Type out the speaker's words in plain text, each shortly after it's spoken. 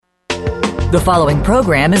The following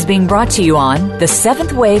program is being brought to you on the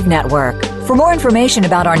Seventh Wave Network. For more information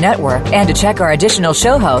about our network and to check our additional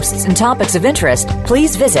show hosts and topics of interest,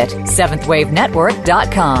 please visit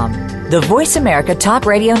seventhwavenetwork.com. The Voice America Talk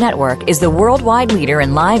Radio Network is the worldwide leader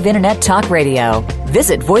in live Internet talk radio.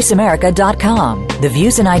 Visit voiceamerica.com. The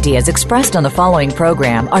views and ideas expressed on the following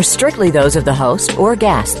program are strictly those of the host or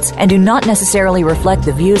guests and do not necessarily reflect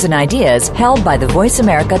the views and ideas held by the Voice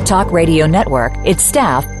America Talk Radio Network, its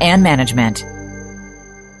staff, and management.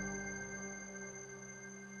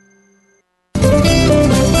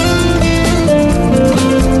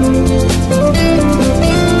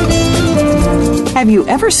 Have you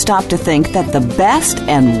ever stopped to think that the best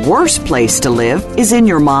and worst place to live is in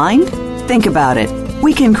your mind? Think about it.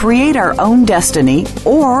 We can create our own destiny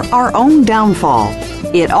or our own downfall.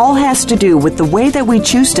 It all has to do with the way that we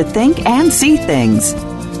choose to think and see things.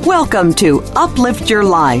 Welcome to Uplift Your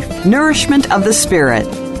Life, Nourishment of the Spirit,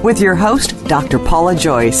 with your host, Dr. Paula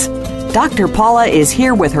Joyce. Dr. Paula is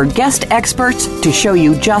here with her guest experts to show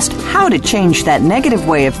you just how to change that negative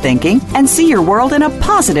way of thinking and see your world in a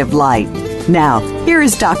positive light. Now, here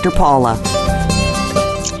is Dr. Paula.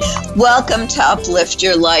 Welcome to Uplift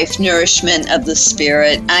Your Life, Nourishment of the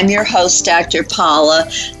Spirit. I'm your host, Dr. Paula,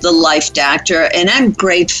 the Life Doctor, and I'm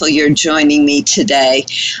grateful you're joining me today.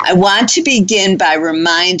 I want to begin by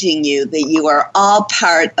reminding you that you are all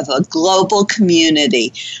part of a global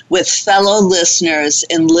community with fellow listeners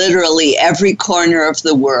in literally every corner of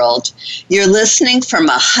the world. You're listening from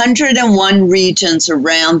 101 regions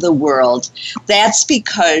around the world. That's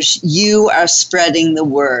because you are spreading the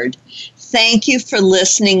word. Thank you for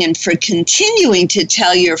listening and for continuing to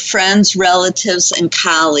tell your friends, relatives, and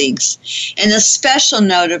colleagues. And a special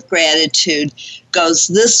note of gratitude goes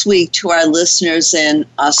this week to our listeners in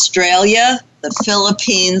Australia, the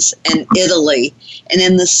Philippines, and Italy, and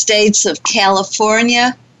in the states of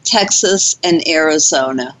California, Texas, and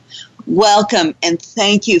Arizona. Welcome, and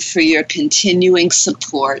thank you for your continuing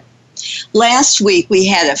support. Last week, we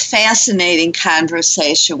had a fascinating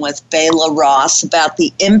conversation with Bela Ross about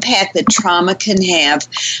the impact that trauma can have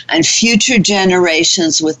on future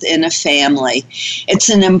generations within a family. It's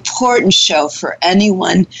an important show for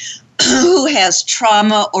anyone who has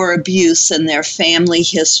trauma or abuse in their family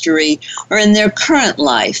history or in their current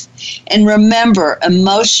life. And remember,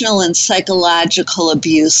 emotional and psychological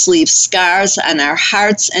abuse leaves scars on our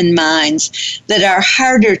hearts and minds that are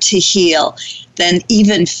harder to heal than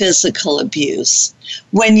even physical abuse.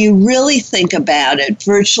 When you really think about it,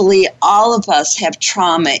 virtually all of us have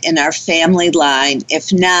trauma in our family line,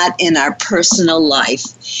 if not in our personal life.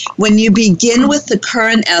 When you begin with the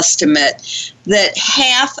current estimate that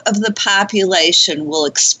half of the population will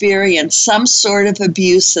experience some sort of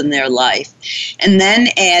abuse in their life, and then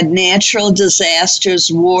add natural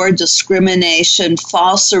disasters, war, discrimination,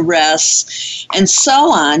 false arrests, and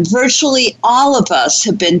so on, virtually all of us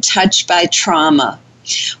have been touched by trauma.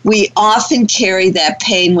 We often carry that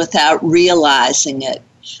pain without realizing it.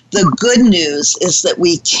 The good news is that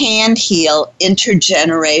we can heal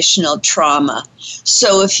intergenerational trauma.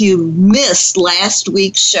 So if you missed last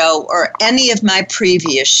week's show or any of my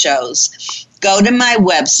previous shows, go to my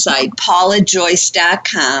website,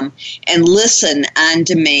 paulajoyce.com, and listen on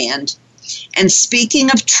demand. And speaking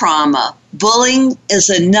of trauma, bullying is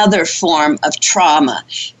another form of trauma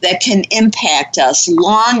that can impact us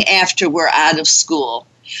long after we're out of school.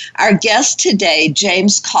 Our guest today,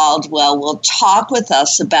 James Caldwell, will talk with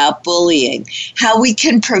us about bullying, how we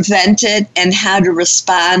can prevent it, and how to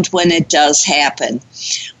respond when it does happen.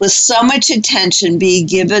 With so much attention being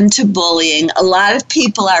given to bullying, a lot of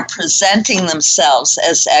people are presenting themselves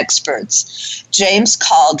as experts. James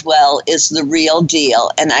Caldwell is the real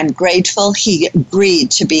deal, and I'm grateful he agreed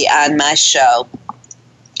to be on my show.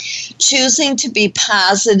 Choosing to be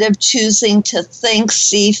positive, choosing to think,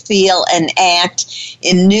 see, feel, and act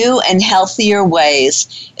in new and healthier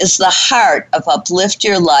ways is the heart of Uplift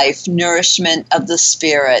Your Life, Nourishment of the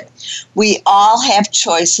Spirit. We all have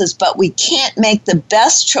choices, but we can't make the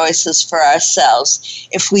best choices for ourselves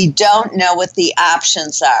if we don't know what the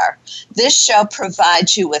options are. This show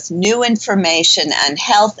provides you with new information on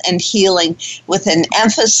health and healing with an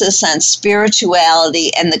emphasis on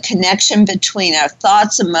spirituality and the connection between our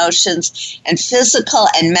thoughts, emotions, and physical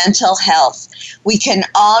and mental health. We can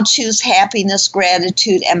all choose happiness,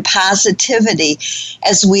 gratitude, and positivity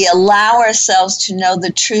as we allow ourselves to know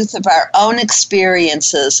the truth of our own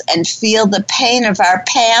experiences and feel the pain of our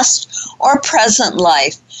past or present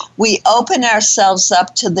life. We open ourselves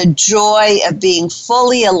up to the joy of being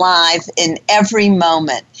fully alive in every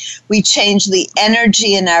moment. We change the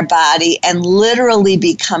energy in our body and literally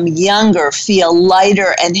become younger, feel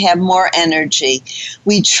lighter, and have more energy.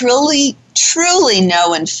 We truly truly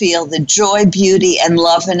know and feel the joy, beauty, and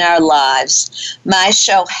love in our lives. My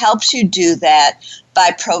show helps you do that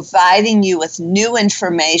by providing you with new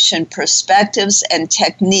information, perspectives, and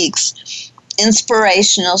techniques,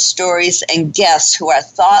 inspirational stories, and guests who are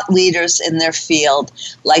thought leaders in their field,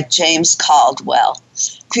 like James Caldwell.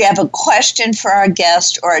 If you have a question for our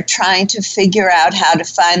guest or are trying to figure out how to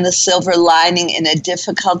find the silver lining in a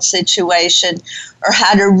difficult situation, or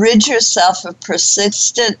how to rid yourself of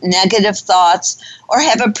persistent negative thoughts, or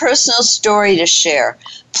have a personal story to share,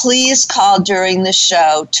 please call during the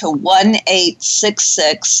show to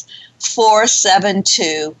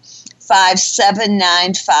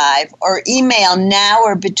 1-866-472-5795 or email now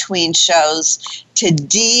or between shows to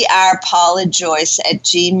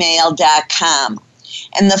drpaulajoyce@gmail.com.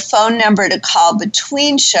 And the phone number to call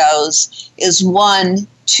between shows is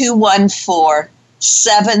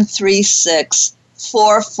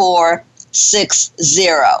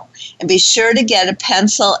 1-214-736-4460. And be sure to get a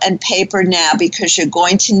pencil and paper now because you're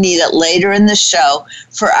going to need it later in the show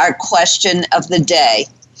for our question of the day.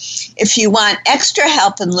 If you want extra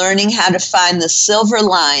help in learning how to find the silver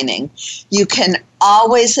lining, you can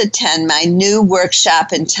always attend my new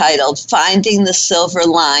workshop entitled Finding the Silver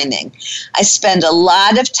Lining. I spend a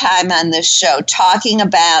lot of time on this show talking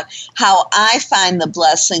about how I find the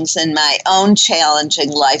blessings in my own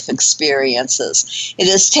challenging life experiences. It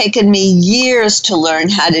has taken me years to learn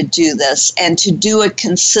how to do this and to do it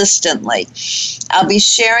consistently. I'll be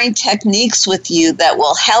sharing techniques with you that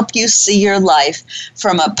will help you see your life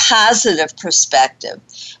from a positive perspective.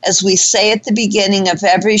 As we say at the beginning of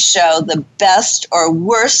every show, the best or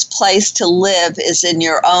worst place to live is in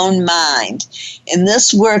your own mind. In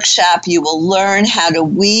this workshop, you will learn how to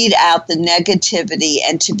weed out the negativity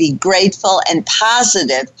and to be grateful and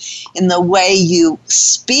positive in the way you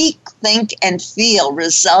speak, think, and feel,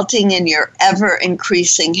 resulting in your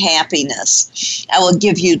ever-increasing happiness. I will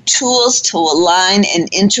give you tools to align and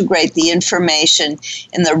integrate the information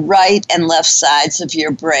in the right and left sides of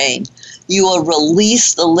your brain. You will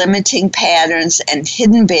release the limiting patterns and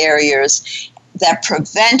hidden barriers that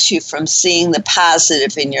prevent you from seeing the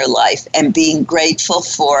positive in your life and being grateful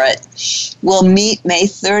for it. We'll meet May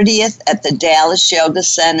 30th at the Dallas Yoga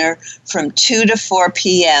Center from 2 to 4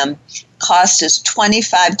 p.m. Cost is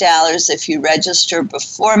 $25 if you register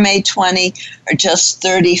before May 20 or just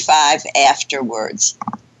 $35 afterwards.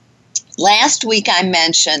 Last week I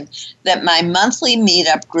mentioned that my monthly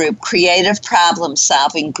meetup group, Creative Problem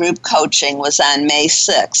Solving Group Coaching, was on May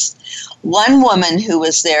 6th. One woman who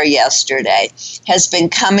was there yesterday has been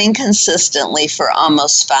coming consistently for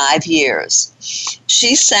almost 5 years.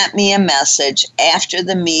 She sent me a message after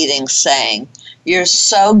the meeting saying, "You're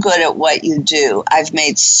so good at what you do. I've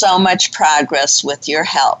made so much progress with your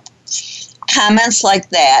help." Comments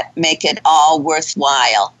like that make it all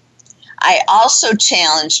worthwhile. I also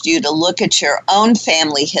challenged you to look at your own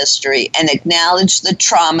family history and acknowledge the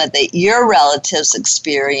trauma that your relatives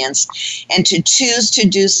experienced and to choose to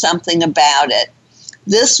do something about it.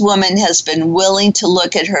 This woman has been willing to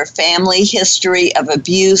look at her family history of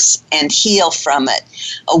abuse and heal from it.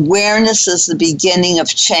 Awareness is the beginning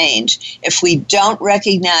of change. If we don't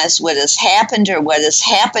recognize what has happened or what is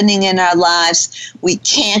happening in our lives, we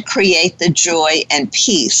can't create the joy and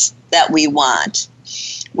peace that we want.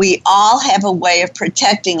 We all have a way of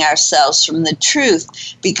protecting ourselves from the truth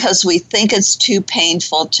because we think it's too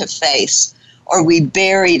painful to face or we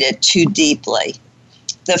buried it too deeply.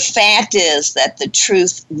 The fact is that the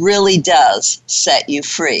truth really does set you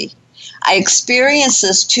free. I experienced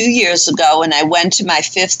this 2 years ago when I went to my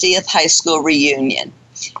 50th high school reunion.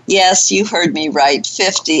 Yes, you heard me right,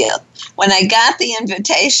 50th. When I got the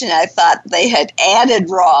invitation, I thought they had added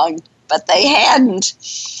wrong, but they hadn't.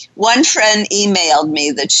 One friend emailed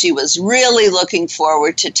me that she was really looking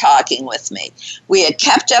forward to talking with me. We had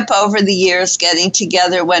kept up over the years getting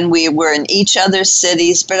together when we were in each other's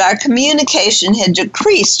cities, but our communication had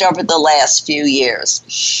decreased over the last few years.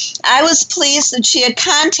 I was pleased that she had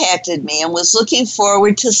contacted me and was looking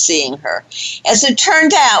forward to seeing her. As it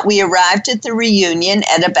turned out, we arrived at the reunion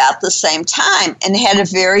at about the same time and had a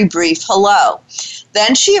very brief hello.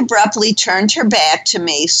 Then she abruptly turned her back to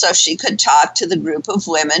me so she could talk to the group of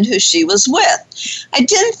women who she was with. I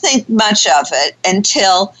didn't think much of it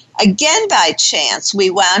until, again by chance, we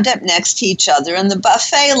wound up next to each other in the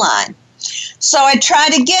buffet line. So I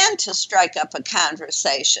tried again to strike up a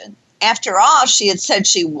conversation. After all, she had said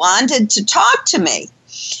she wanted to talk to me.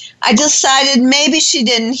 I decided maybe she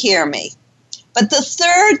didn't hear me. But the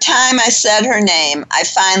third time I said her name, I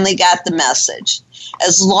finally got the message.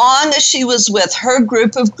 As long as she was with her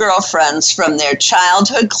group of girlfriends from their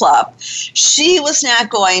childhood club, she was not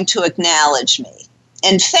going to acknowledge me.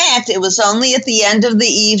 In fact, it was only at the end of the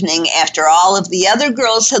evening, after all of the other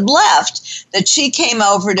girls had left, that she came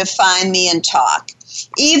over to find me and talk.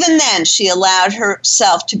 Even then, she allowed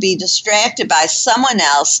herself to be distracted by someone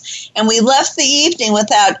else, and we left the evening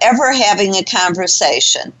without ever having a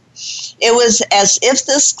conversation. It was as if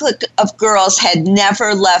this clique of girls had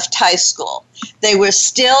never left high school. They were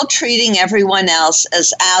still treating everyone else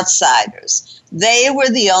as outsiders. They were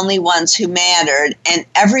the only ones who mattered, and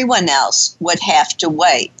everyone else would have to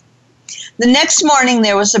wait. The next morning,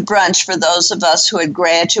 there was a brunch for those of us who had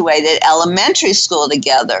graduated elementary school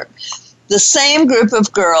together. The same group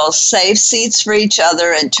of girls saved seats for each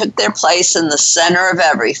other and took their place in the center of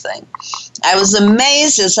everything. I was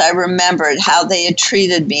amazed as I remembered how they had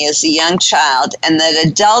treated me as a young child and that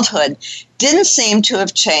adulthood didn't seem to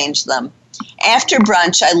have changed them. After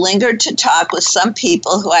brunch, I lingered to talk with some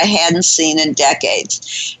people who I hadn't seen in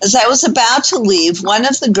decades. As I was about to leave, one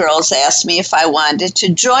of the girls asked me if I wanted to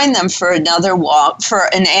join them for an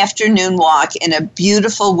afternoon walk in a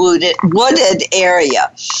beautiful wooded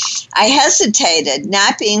area. I hesitated,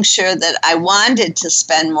 not being sure that I wanted to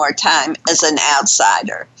spend more time as an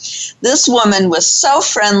outsider. This woman was so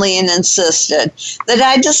friendly and insisted that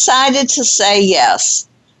I decided to say yes.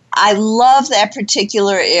 I love that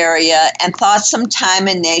particular area and thought some time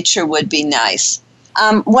in nature would be nice.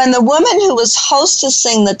 When the woman who was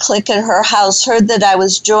hostessing the clique at her house heard that I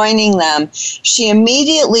was joining them, she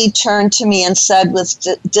immediately turned to me and said with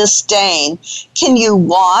disdain, "Can you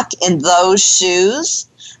walk in those shoes?"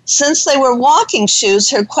 Since they were walking shoes,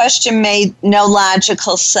 her question made no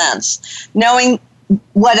logical sense. Knowing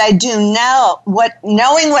what I do now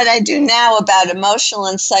about emotional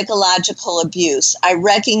and psychological abuse, I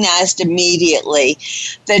recognized immediately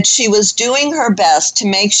that she was doing her best to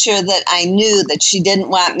make sure that I knew that she didn't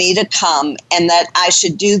want me to come and that I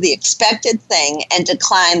should do the expected thing and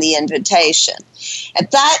decline the invitation. At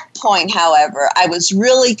that point, however, I was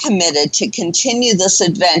really committed to continue this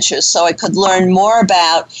adventure so I could learn more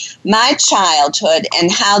about my childhood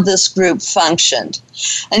and how this group functioned.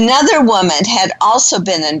 Another woman had also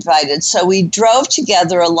been invited, so we drove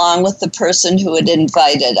together along with the person who had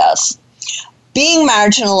invited us. Being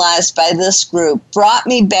marginalized by this group brought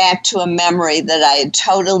me back to a memory that I had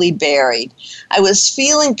totally buried. I was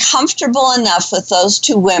feeling comfortable enough with those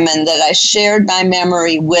two women that I shared my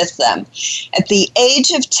memory with them. At the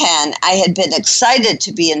age of 10, I had been excited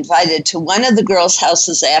to be invited to one of the girls'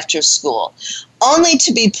 houses after school, only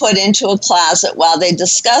to be put into a closet while they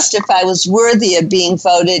discussed if I was worthy of being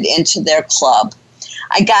voted into their club.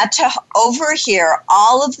 I got to overhear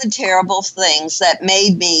all of the terrible things that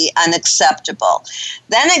made me unacceptable.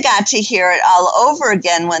 Then I got to hear it all over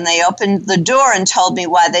again when they opened the door and told me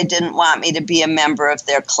why they didn't want me to be a member of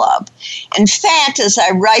their club. In fact, as I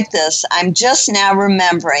write this, I'm just now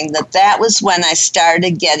remembering that that was when I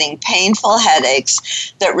started getting painful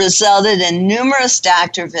headaches that resulted in numerous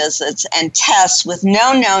doctor visits and tests with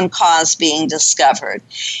no known cause being discovered.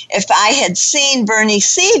 If I had seen Bernie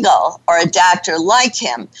Siegel or a doctor like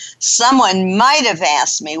him, someone might have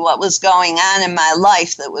asked me what was going on in my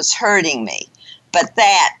life that was hurting me, but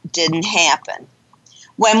that didn't happen.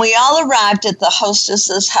 When we all arrived at the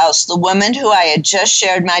hostess's house, the woman who I had just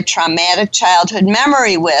shared my traumatic childhood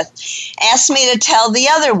memory with asked me to tell the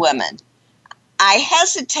other women. I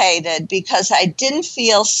hesitated because I didn't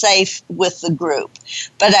feel safe with the group,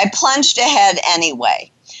 but I plunged ahead anyway.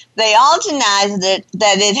 They all denied that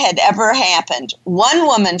it had ever happened. One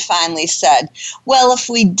woman finally said, "Well, if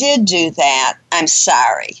we did do that, I'm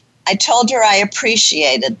sorry." I told her I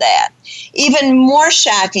appreciated that. Even more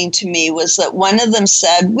shocking to me was that one of them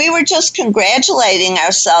said, "We were just congratulating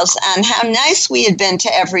ourselves on how nice we had been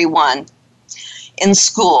to everyone in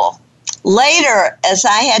school." Later, as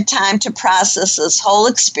I had time to process this whole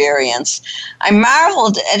experience, I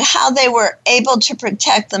marveled at how they were able to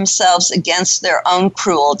protect themselves against their own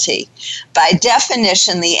cruelty. By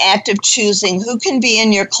definition, the act of choosing who can be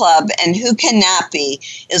in your club and who cannot be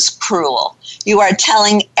is cruel. You are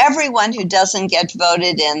telling everyone who doesn't get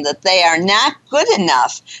voted in that they are not good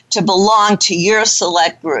enough to belong to your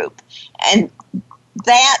select group, and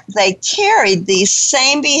that they carried these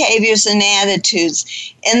same behaviors and attitudes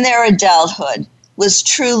in their adulthood was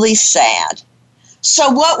truly sad. So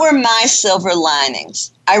what were my silver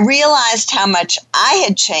linings? I realized how much I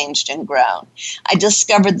had changed and grown. I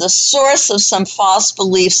discovered the source of some false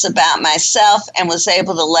beliefs about myself and was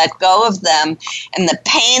able to let go of them and the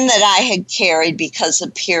pain that I had carried because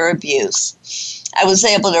of peer abuse. I was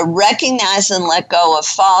able to recognize and let go of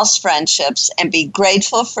false friendships and be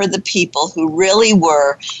grateful for the people who really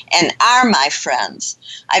were and are my friends.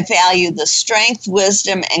 I value the strength,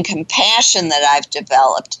 wisdom, and compassion that I've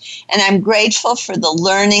developed, and I'm grateful for the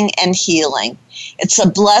learning and healing. It's a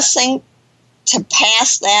blessing to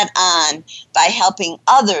pass that on by helping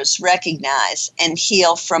others recognize and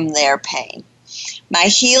heal from their pain. My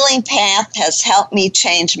healing path has helped me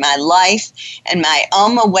change my life, and my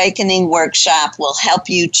Awakening workshop will help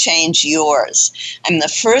you change yours. I'm the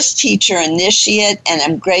first teacher initiate, and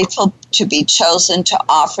I'm grateful to be chosen to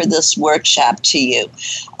offer this workshop to you.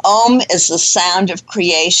 Om is the sound of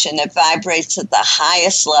creation. It vibrates at the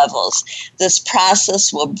highest levels. This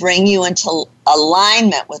process will bring you into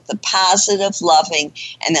alignment with the positive, loving,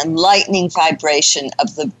 and enlightening vibration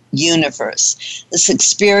of the universe. This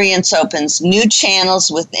experience opens new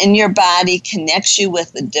channels within your body, connects you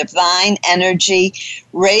with the divine energy,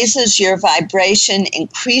 raises your vibration,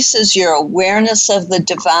 increases your awareness of the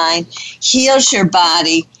divine, heals your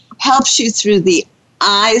body, helps you see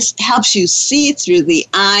through the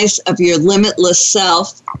eyes of your limitless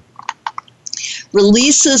self,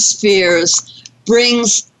 releases fears,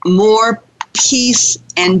 brings more peace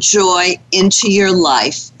and joy into your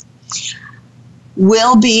life.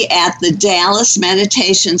 We'll be at the Dallas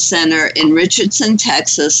Meditation Center in Richardson,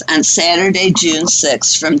 Texas on Saturday, June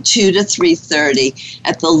 6th from 2 to 3:30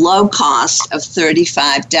 at the low cost of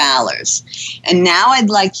 $35. And now I'd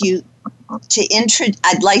like to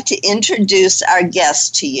introduce our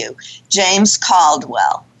guest to you, James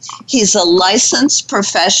Caldwell. He's a licensed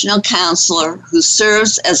professional counselor who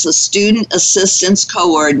serves as a student assistance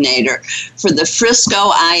coordinator for the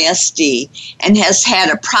Frisco ISD and has had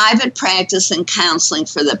a private practice in counseling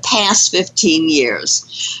for the past 15 years.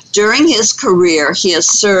 During his career, he has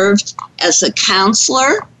served as a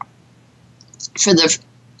counselor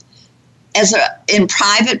in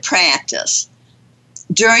private practice.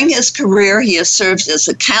 During his career, he has served as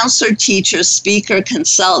a counselor, teacher, speaker,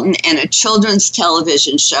 consultant, and a children's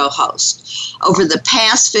television show host. Over the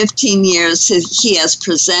past 15 years, he has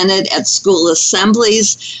presented at school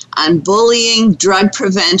assemblies on bullying, drug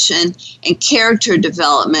prevention, and character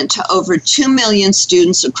development to over 2 million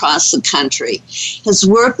students across the country. His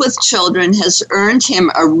work with children has earned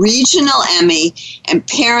him a regional Emmy and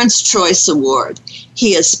Parents' Choice Award.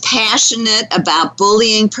 He is passionate about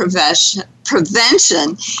bullying prevention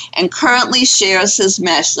and currently shares his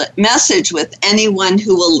message with anyone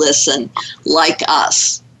who will listen, like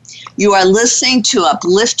us. You are listening to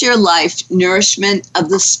Uplift Your Life, Nourishment of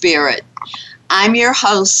the Spirit. I'm your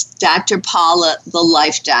host, Dr. Paula, the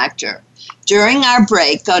Life Doctor. During our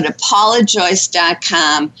break, go to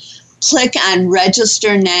paulajoyce.com. Click on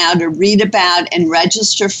Register Now to read about and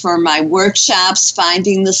register for my workshops,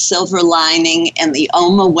 Finding the Silver Lining and the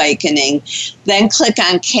Om Awakening. Then click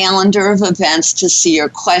on Calendar of Events to see your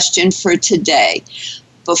question for today.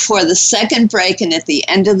 Before the second break and at the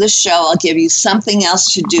end of the show, I'll give you something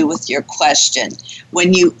else to do with your question.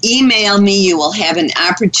 When you email me, you will have an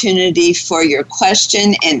opportunity for your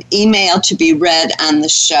question and email to be read on the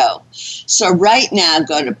show. So right now,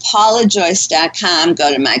 go to paulajoyce.com,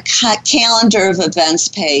 go to my calendar of events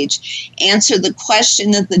page, answer the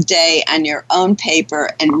question of the day on your own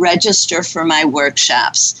paper, and register for my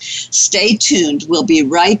workshops. Stay tuned. We'll be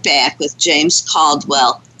right back with James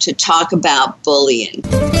Caldwell to talk about bullying.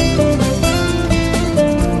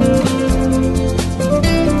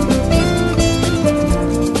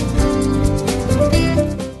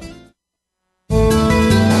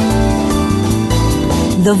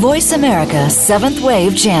 The Voice America 7th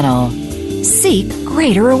Wave Channel. Seek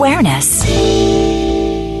greater awareness.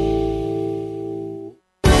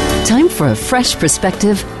 Time for a fresh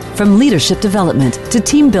perspective. From leadership development to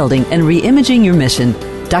team building and re-imaging your mission,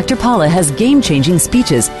 Dr. Paula has game-changing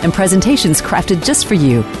speeches and presentations crafted just for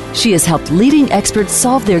you. She has helped leading experts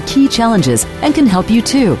solve their key challenges and can help you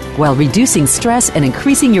too, while reducing stress and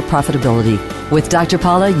increasing your profitability. With Dr.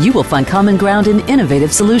 Paula, you will find common ground in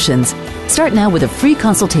innovative solutions. Start now with a free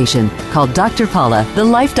consultation. Call Dr. Paula, the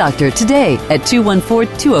Life Doctor, today at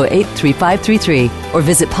 214-208-3533 or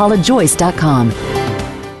visit paulajoyce.com.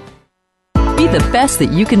 Be the best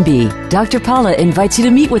that you can be. Dr. Paula invites you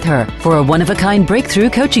to meet with her for a one-of-a-kind breakthrough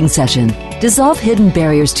coaching session. Dissolve hidden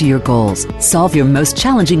barriers to your goals, solve your most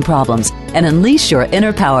challenging problems, and unleash your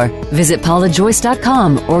inner power. Visit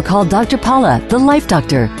paulajoyce.com or call Dr. Paula, the Life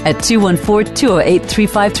Doctor, at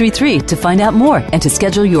 214-208-3533 to find out more and to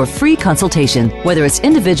schedule your free consultation. Whether it's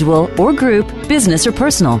individual or group, business or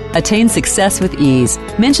personal, attain success with ease.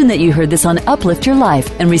 Mention that you heard this on Uplift Your Life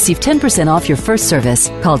and receive 10% off your first service.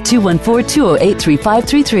 Call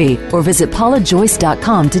 214-208-3533 or visit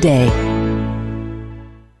paulajoyce.com today. The Voice America 7th Wave Channel. Seek greater awareness. Visit paulajoyce.com today. 214-208-3533 or visit paulajoyce.com. Call 214-208-3533 or visit paulajoyce.com today.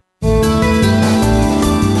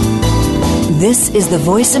 This is the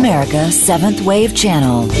Voice America 7th Wave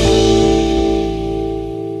Channel.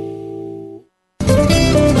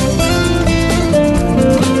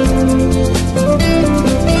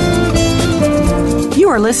 You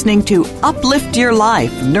are listening to Uplift Your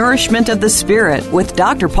Life, Nourishment of the Spirit with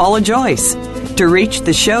Dr. Paula Joyce. To reach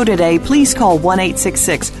the show today, please call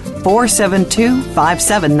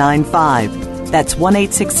 1-866-472-5795. That's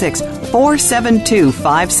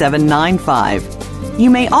 1-866-472-5795. You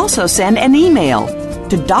may also send an email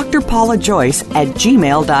to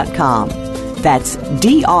drpaulajoyce@gmail.com. That's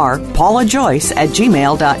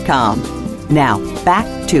drpaulajoyce@gmail.com. Now, back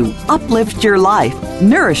to Uplift Your Life,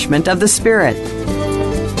 Nourishment of the Spirit.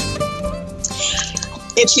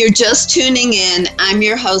 If you're just tuning in, I'm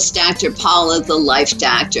your host, Dr. Paula, the Life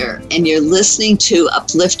Doctor, and you're listening to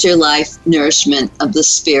Uplift Your Life, Nourishment of the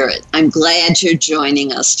Spirit. I'm glad you're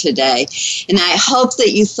joining us today, and I hope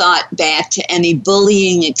that you thought back to any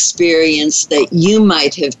bullying experience that you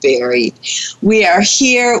might have buried. We are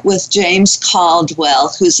here with James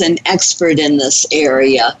Caldwell, who's an expert in this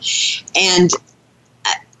area, and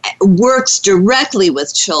works directly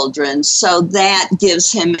with children, so that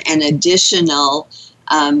gives him an additional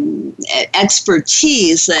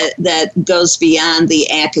expertise that goes beyond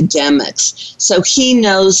the academics. So he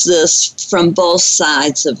knows this from both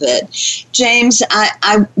sides of it. James,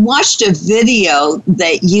 I watched a video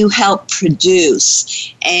that you helped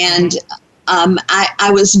produce, and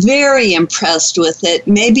I was very impressed with it.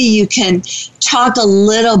 Maybe you can talk a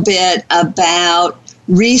little bit about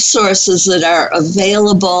resources that are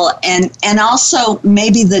available and also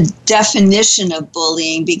maybe the definition of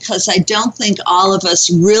bullying, because I don't think all of us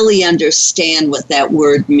really understand what that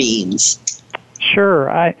word means. Sure.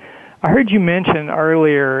 I heard you mention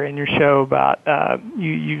earlier in your show about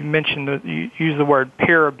you mentioned you used the word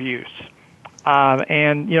peer abuse.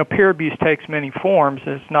 And peer abuse takes many forms.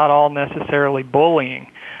 It's not all necessarily bullying.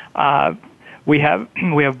 We have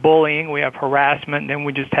bullying, we have harassment, and then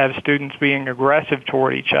we just have students being aggressive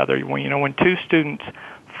toward each other. When two students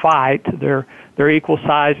fight, they're equal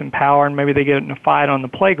size and power, and maybe they get in a fight on the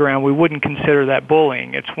playground, we wouldn't consider that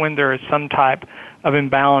bullying. It's when there is some type of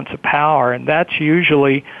imbalance of power, and that's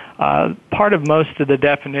usually part of most of the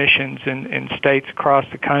definitions in states across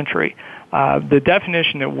the country. The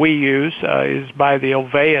definition that we use is by the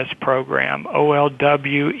Olweus program,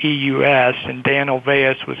 OLWEUS, and Dan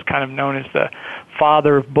Olweus was kind of known as the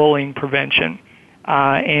father of bullying prevention.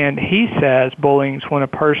 And he says bullying is when a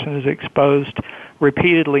person is exposed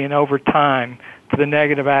repeatedly and over time to the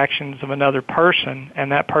negative actions of another person,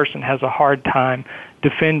 and that person has a hard time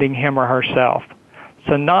defending him or herself.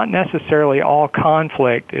 So not necessarily all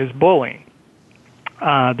conflict is bullying.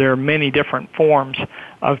 There are many different forms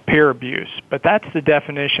of peer abuse, but that's the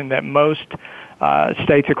definition that most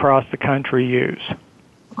states across the country use.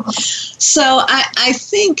 So I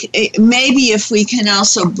think maybe if we can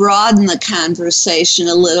also broaden the conversation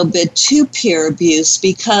a little bit to peer abuse,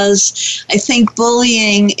 because I think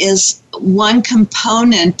bullying is one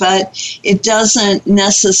component, but it doesn't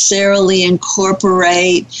necessarily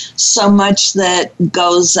incorporate so much that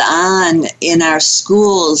goes on in our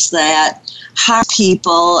schools that harm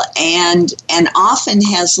people and often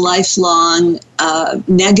has lifelong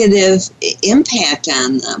negative impact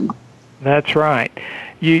on them. That's right.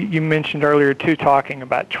 You mentioned earlier, too, talking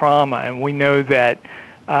about trauma, and we know that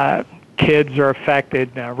kids are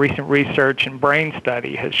affected. Recent research and brain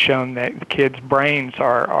study has shown that kids' brains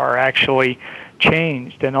are actually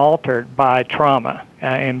changed and altered by trauma,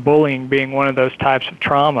 and bullying being one of those types of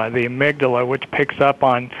trauma. The amygdala, which picks up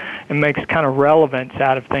on and makes kind of relevance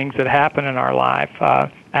out of things that happen in our life,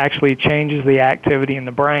 actually changes the activity in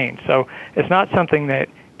the brain. So it's not something that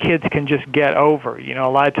kids can just get over. A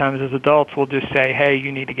lot of times as adults we'll just say, hey,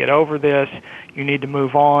 you need to get over this, you need to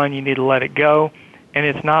move on, you need to let it go, and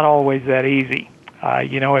it's not always that easy.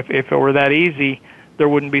 If it were that easy, there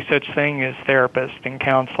wouldn't be such thing as therapists and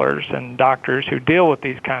counselors and doctors who deal with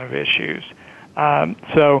these kind of issues.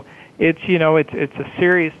 So it's a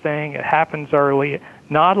serious thing. It happens early.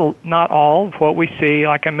 Not all of what we see,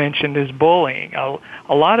 like I mentioned, is bullying. A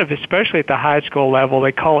lot of, especially at the high school level,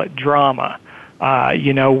 they call it drama.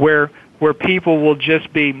 Where people will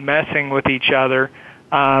just be messing with each other,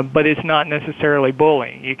 but it's not necessarily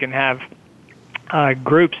bullying. You can have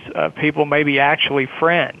groups of people, maybe actually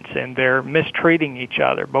friends, and they're mistreating each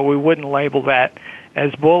other, but we wouldn't label that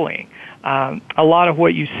as bullying. A lot of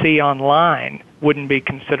what you see online wouldn't be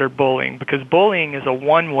considered bullying, because bullying is a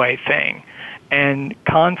one-way thing, and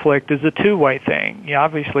conflict is a two-way thing.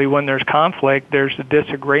 Obviously, when there's conflict, there's a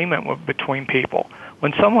disagreement between people.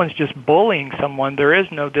 When someone's just bullying someone, there is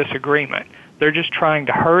no disagreement. They're just trying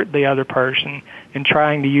to hurt the other person and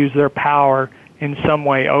trying to use their power in some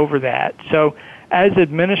way over that. So as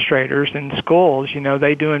administrators in schools,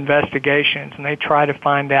 they do investigations and they try to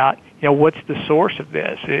find out, what's the source of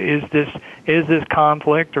this? Is this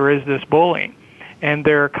conflict or is this bullying? And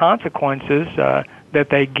their consequences that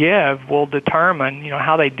they give will determine,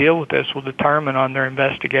 how they deal with this will determine on their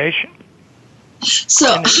investigation.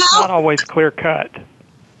 So and it's not always clear cut.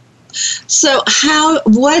 So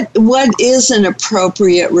what is an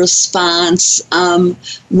appropriate response when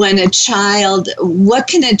what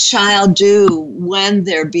can a child do when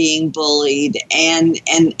they're being bullied, and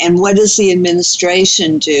what does the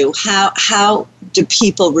administration do? How do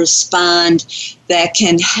people respond that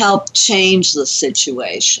can help change the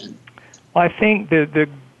situation? Well, I think the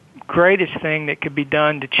greatest thing that could be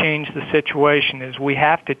done to change the situation is we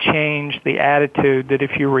have to change the attitude that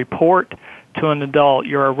if you report to an adult,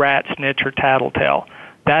 you're a rat, snitch, or tattletale.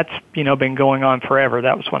 That's, been going on forever.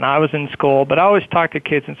 That was when I was in school. But I always talk to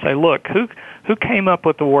kids and say, look, who came up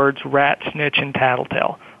with the words rat, snitch, and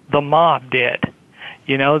tattletale? The mob did.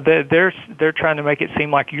 They're trying to make it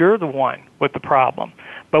seem like you're the one with the problem.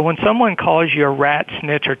 But when someone calls you a rat,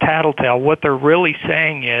 snitch, or tattletale, what they're really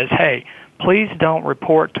saying is, hey, please don't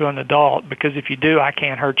report to an adult, because if you do, I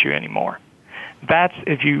can't hurt you anymore.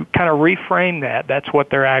 If you kind of reframe that, that's what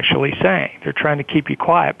they're actually saying. They're trying to keep you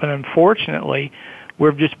quiet. But unfortunately,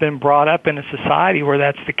 we've just been brought up in a society where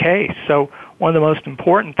that's the case. So one of the most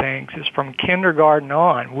important things is from kindergarten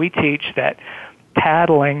on, we teach that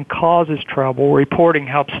tattling causes trouble, reporting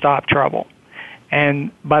helps stop trouble. And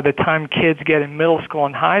by the time kids get in middle school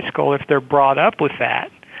and high school, if they're brought up with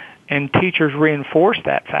that and teachers reinforce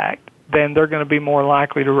that fact, then they're going to be more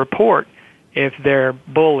likely to report if they're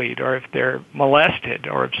bullied or if they're molested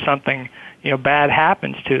or if something bad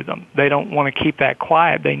happens to them. They don't want to keep that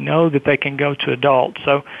quiet. They know that they can go to adults.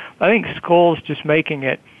 So I think schools just making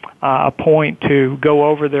it a point to go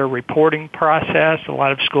over their reporting process. A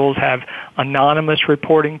lot of schools have anonymous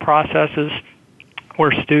reporting processes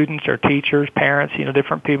where students or teachers, parents,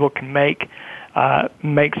 different people can make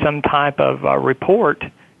some type of report,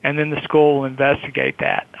 and then the school will investigate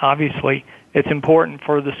that. Obviously, it's important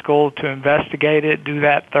for the school to investigate it, do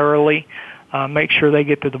that thoroughly, make sure they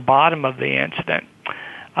get to the bottom of the incident,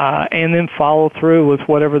 and then follow through with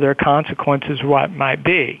whatever their consequences might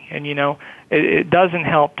be. And, it doesn't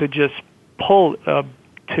help to just punish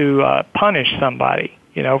somebody,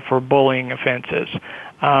 for bullying offenses.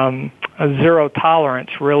 A zero tolerance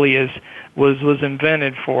really was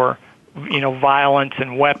invented for violence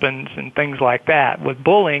and weapons and things like that. With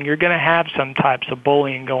bullying, you're going to have some types of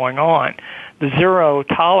bullying going on. The zero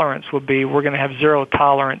tolerance would be we're going to have zero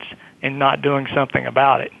tolerance in not doing something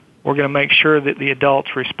about it. We're going to make sure that the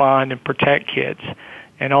adults respond and protect kids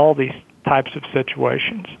in all these types of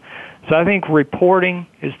situations. So I think reporting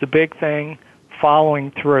is the big thing,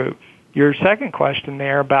 following through. Your second question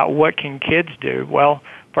there about what can kids do? Well,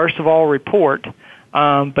 first of all, report.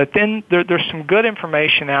 But then there's some good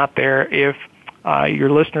information out there if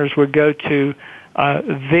your listeners would go to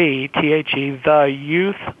the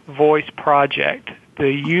Youth Voice Project,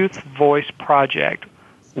 the Youth Voice Project,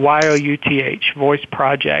 YOUTH, Voice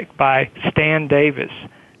Project by Stan Davis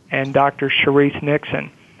and Dr. Sharice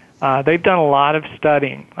Nixon. They've done a lot of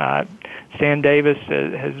studying. Stan Davis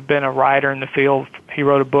has been a writer in the field. He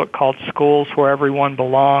wrote a book called Schools Where Everyone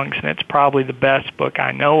Belongs, and it's probably the best book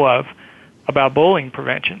I know of about bullying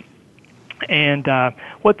prevention. And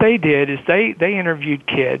what they did is they interviewed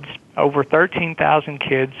kids, over 13,000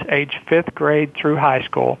 kids aged 5th grade through high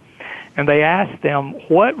school, and they asked them,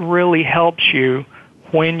 what really helps you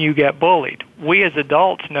when you get bullied? We as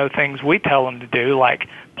adults know things we tell them to do, like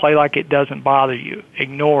play like it doesn't bother you,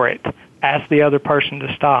 ignore it, ask the other person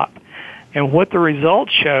to stop. And what the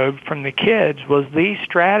results showed from the kids was these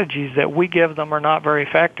strategies that we give them are not very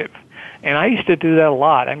effective. And I used to do that a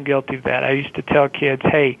lot. I'm guilty of that. I used to tell kids,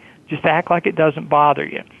 hey, just act like it doesn't bother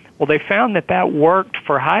you. Well, they found that worked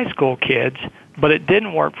for high school kids, but it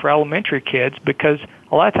didn't work for elementary kids because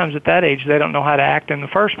a lot of times at that age they don't know how to act in the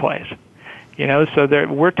first place. So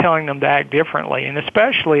we're telling them to act differently, and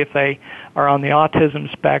especially if they are on the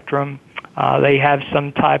autism spectrum, they have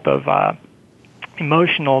some type of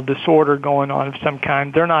emotional disorder going on of some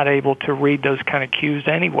kind, they're not able to read those kind of cues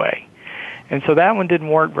anyway. And so that one didn't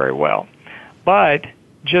work very well. But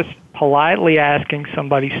just politely asking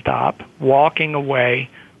somebody stop, walking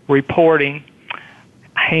away, reporting,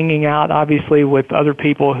 hanging out obviously with other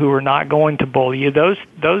people who are not going to bully you,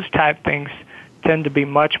 those type things tend to be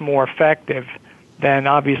much more effective than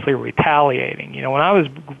obviously retaliating. You know, when I was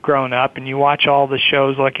growing up and you watch all the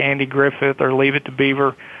shows like Andy Griffith or Leave It to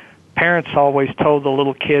Beaver, parents always told the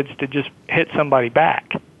little kids to just hit somebody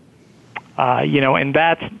back. You know, and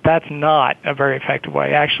that's not a very effective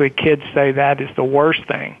way. Actually, kids say that is the worst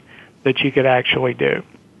thing that you could actually do.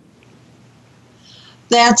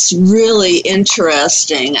 That's really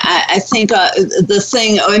interesting. I think the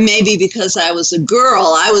thing, or maybe because I was a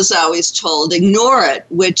girl, I was always told ignore it,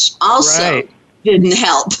 which also didn't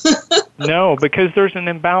help. No, because there's an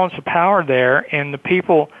imbalance of power there, and the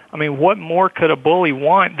people, I mean, what more could a bully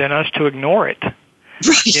want than us to ignore it?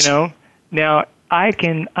 Right. You know, now I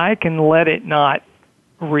can let it not,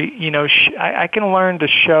 I can learn to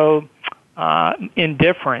show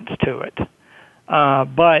indifference to it.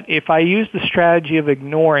 But if I use the strategy of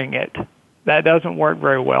ignoring it, that doesn't work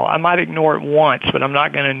very well. I might ignore it once, but I'm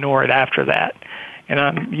not going to ignore it after that.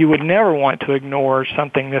 And you would never want to ignore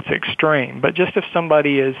something that's extreme. But just if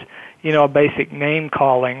somebody is, you know, a basic name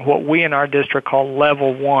calling, what we in our district call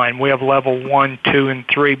level 1. We have level 1, 2, and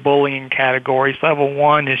 3 bullying categories. Level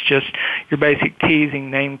 1 is just your basic teasing,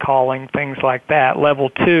 name calling, things like that. Level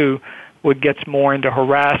 2 gets more into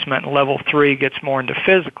harassment, and level 3 gets more into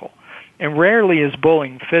physical. And rarely is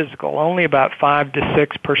bullying physical. Only about 5 to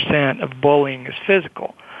 6% of bullying is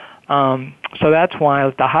physical. So that's why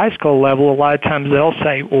at the high school level, a lot of times they'll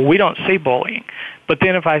say, well, we don't see bullying. But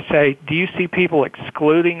then if I say, do you see people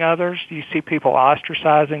excluding others? Do you see people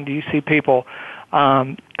ostracizing? Do you see people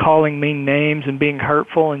calling mean names and being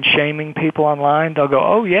hurtful and shaming people online? They'll go,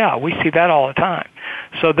 oh, yeah, we see that all the time.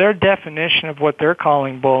 So their definition of what they're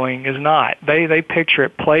calling bullying is not. They picture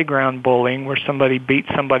it playground bullying where somebody beats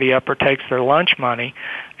somebody up or takes their lunch money,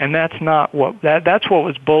 and that's not that's what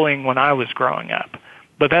was bullying when I was growing up.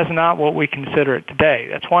 But that's not what we consider it today.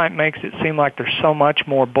 That's why it makes it seem like there's so much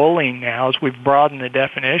more bullying now as we've broadened the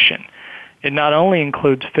definition. It not only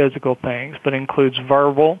includes physical things, but includes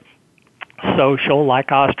verbal, social, like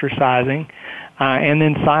ostracizing, and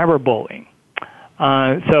then cyberbullying.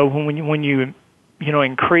 So when you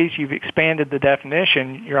increase, you've expanded the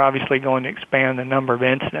definition, you're obviously going to expand the number of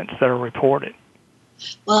incidents that are reported.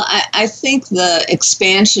 Well, I think the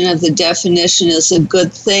expansion of the definition is a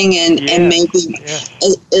good thing, and maybe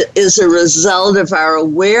is a result of our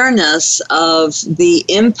awareness of the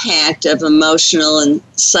impact of emotional and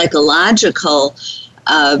psychological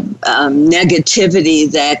negativity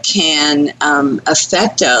that can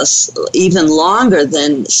affect us even longer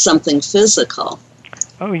than something physical.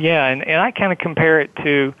 Oh, yeah, and I kind of compare it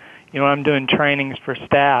to, I'm doing trainings for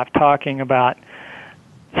staff talking about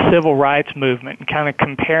civil rights movement and kind of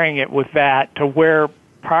comparing it with that to where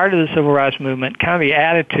prior to the civil rights movement, kind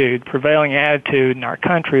of the prevailing attitude in our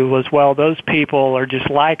country was, well, those people are just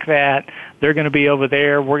like that. They're going to be over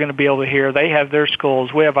there. We're going to be over here. They have their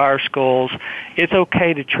schools. We have our schools. It's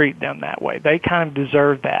okay to treat them that way. They kind of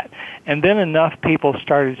deserve that. And then enough people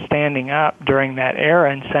started standing up during that era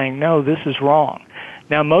and saying, no, this is wrong.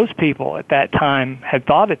 Now, most people at that time had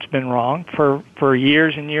thought it's been wrong for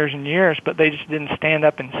years and years and years, but they just didn't stand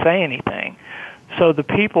up and say anything. So the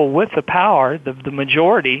people with the power, the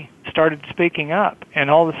majority, started speaking up, and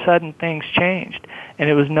all of a sudden things changed, and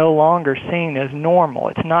it was no longer seen as normal.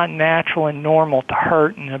 It's not natural and normal to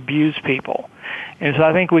hurt and abuse people. And so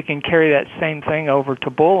I think we can carry that same thing over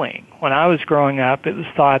to bullying. When I was growing up, it was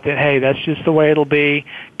thought that, hey, that's just the way it'll be.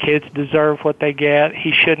 Kids deserve what they get.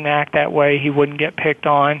 He shouldn't act that way. He wouldn't get picked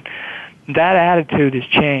on. That attitude has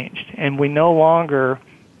changed, and we no longer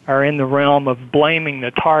are in the realm of blaming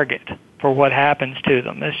the target for what happens to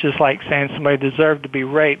them. It's just like saying somebody deserved to be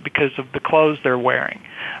raped because of the clothes they're wearing.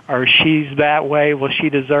 Or she's that way, well,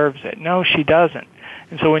 she deserves it. No, she doesn't.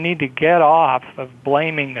 And so we need to get off of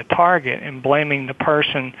blaming the target and blaming the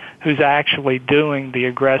person who's actually doing the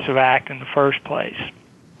aggressive act in the first place.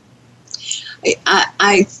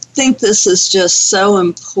 I think this is just so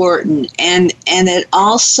important, and it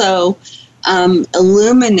also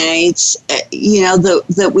illuminates,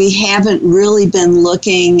 that we haven't really been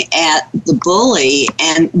looking at the bully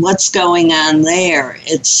and what's going on there.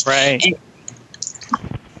 It's right.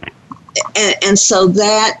 And so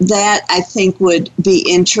that I think would be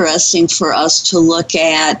interesting for us to look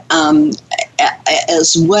at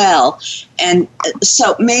as well. And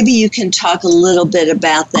so maybe you can talk a little bit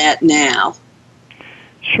about that now.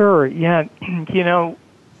 Sure. Yeah.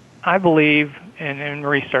 I believe, and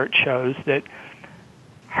research shows, that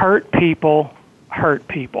hurt people.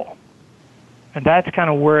 And that's kind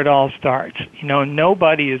of where it all starts.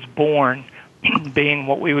 Nobody is born being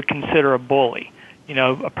what we would consider a bully.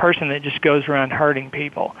 A person that just goes around hurting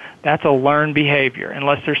people. That's a learned behavior,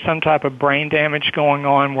 unless there's some type of brain damage going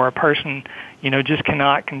on where a person, just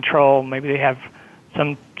cannot control. Maybe they have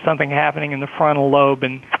something happening in the frontal lobe,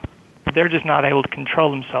 and they're just not able to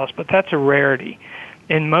control themselves. But that's a rarity.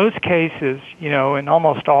 In most cases, in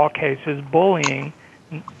almost all cases, bullying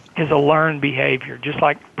is a learned behavior, just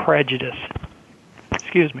like prejudice,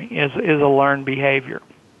 is a learned behavior.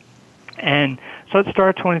 And so it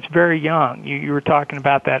starts when it's very young. You were talking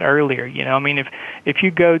about that earlier. If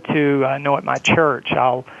you go to, I know at my church,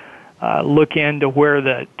 I'll look into where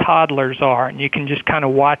the toddlers are, and you can just kind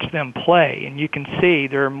of watch them play, and you can see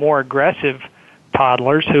there are more aggressive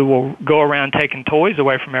toddlers who will go around taking toys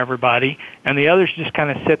away from everybody, and the others just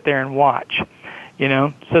kind of sit there and watch.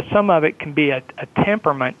 So some of it can be a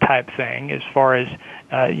temperament type thing, as far as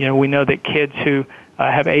we know that kids who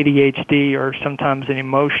have ADHD or sometimes an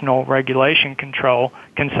emotional regulation control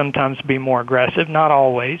can sometimes be more aggressive. Not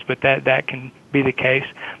always, but that can be the case.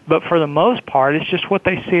 But for the most part, it's just what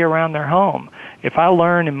they see around their home. If I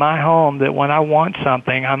learn in my home that when I want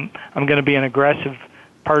something, I'm going to be an aggressive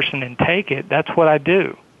person and take it, that's what I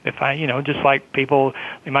do. If I, just like people,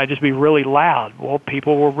 they might just be really loud. Well,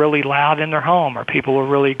 people were really loud in their home, or people were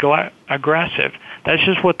really aggressive. That's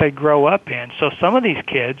just what they grow up in. So some of these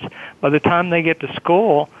kids, by the time they get to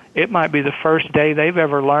school, it might be the first day they've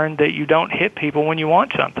ever learned that you don't hit people when you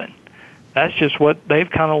want something. That's just what they've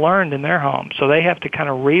kind of learned in their home. So they have to kind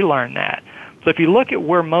of relearn that. So if you look at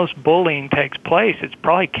where most bullying takes place, it's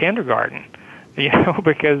probably kindergarten,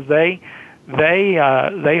 because they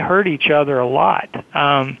hurt each other a lot.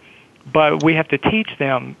 But we have to teach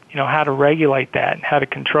them, how to regulate that and how to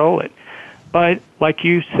control it. But like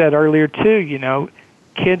you said earlier too,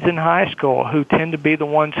 kids in high school who tend to be the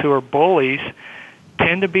ones who are bullies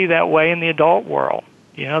tend to be that way in the adult world.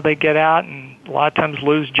 They get out and a lot of times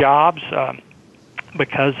lose jobs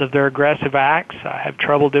because of their aggressive acts, have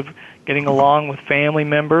trouble getting along with family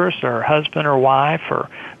members or husband or wife, or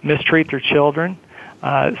mistreat their children.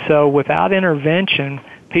 So without intervention,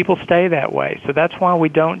 people stay that way. So that's why we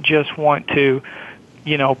don't just want to,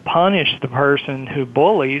 punish the person who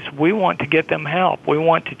bullies. We want to get them help. We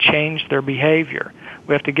want to change their behavior.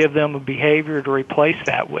 We have to give them a behavior to replace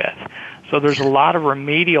that with. So there's a lot of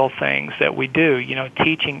remedial things that we do,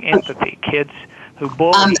 teaching empathy. Kids who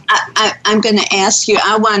bully. I'm going to ask you,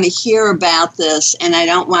 I want to hear about this, and I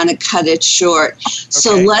don't want to cut it short. Okay.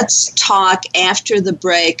 So let's talk after the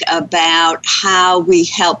break about how we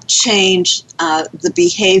help change the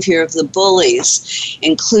behavior of the bullies,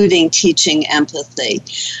 including teaching empathy.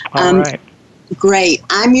 All right. Great.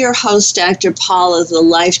 I'm your host, Dr. Paula, the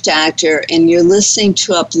Life Doctor, and you're listening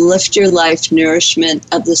to Uplift Your Life, Nourishment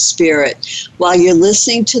of the Spirit. While you're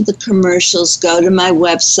listening to the commercials, go to my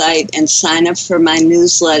website and sign up for my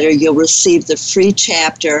newsletter. You'll receive the free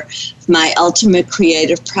chapter of my Ultimate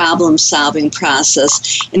Creative Problem-Solving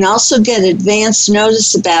Process, and also get advance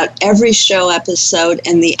notice about every show episode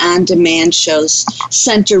and the on-demand shows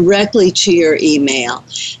sent directly to your email.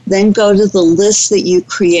 Then go to the list that you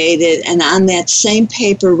created, and on that same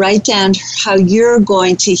paper, write down how you're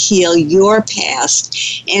going to heal your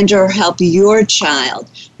past and or help your child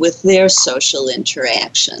with their social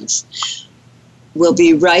interactions. We'll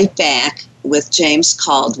be right back with James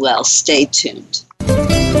Caldwell. Stay tuned.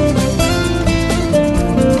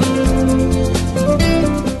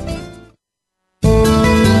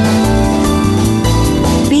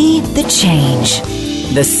 Be the change.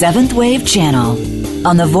 The Seventh Wave Channel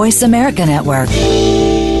on the Voice America Network.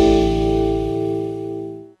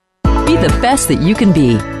 Be the best that you can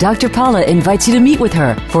be. Dr. Paula invites you to meet with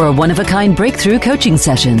her for a one-of-a-kind breakthrough coaching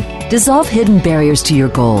session. Dissolve hidden barriers to your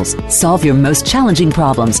goals, solve your most challenging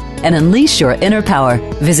problems, and unleash your inner power.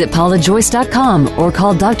 Visit paulajoyce.com or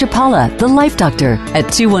call Dr. Paula, the Life Doctor, at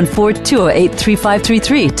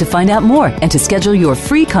 214-208-3533 to find out more and to schedule your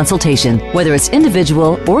free consultation. Whether it's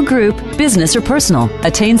individual or group, business or personal,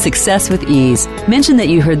 attain success with ease. Mention that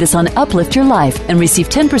you heard this on Uplift Your Life and receive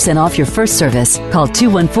 10% off your first service. Call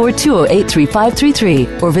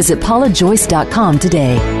 214-208-3533 or visit paulajoyce.com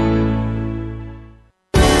today.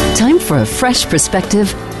 Time for a fresh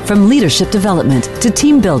perspective. From leadership development to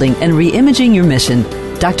team building and re-imaging your mission,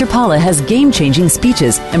 Dr. Paula has game-changing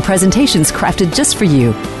speeches and presentations crafted just for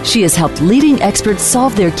you. She has helped leading experts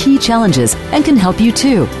solve their key challenges and can help you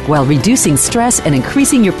too, while reducing stress and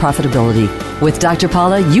increasing your profitability. With Dr.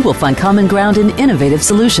 Paula, you will find common ground and innovative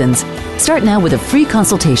solutions. Start now with a free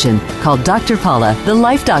consultation. Call Dr. Paula, the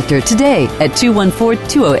Life Doctor, today at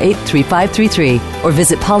 214-208-3533 or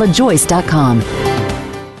visit paulajoyce.com.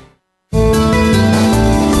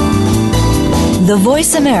 The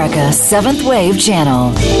Voice America Seventh Wave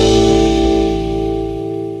Channel.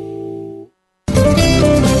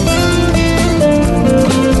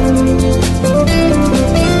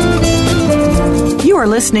 You are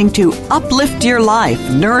listening to Uplift Your Life,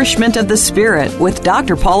 Nourishment of the Spirit with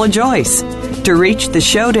Dr. Paula Joyce. To reach the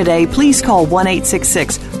show today, please call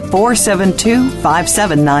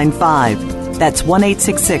 1-866-472-5795. That's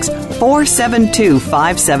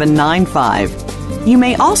 1-866-472-5795. You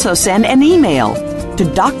may also send an email to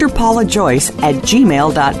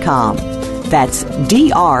drpaulajoyce@gmail.com. That's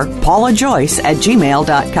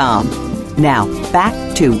drpaulajoyce@gmail.com. Now,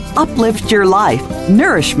 back to Uplift Your Life,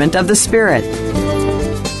 Nourishment of the Spirit.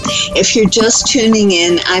 If you're just tuning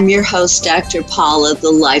in, I'm your host, Dr. Paula, the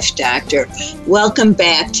Life Doctor. Welcome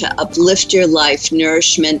back to Uplift Your Life,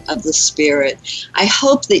 Nourishment of the Spirit. I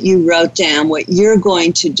hope that you wrote down what you're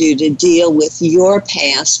going to do to deal with your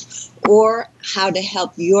past or how to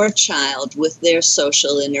help your child with their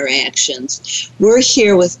social interactions. We're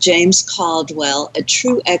here with James Caldwell, a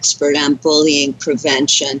true expert on bullying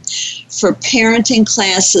prevention. For parenting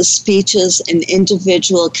classes, speeches, and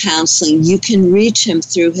individual counseling, you can reach him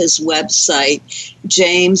through his website,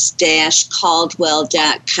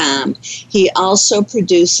 james-caldwell.com. He also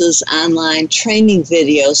produces online training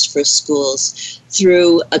videos for schools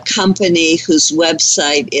through a company whose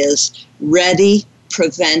website is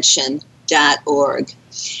readyprevention.org.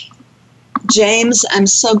 James, I'm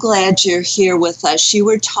so glad you're here with us. You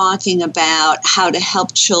were talking about how to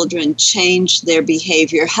help children change their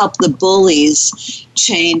behavior, help the bullies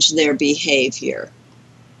change their behavior.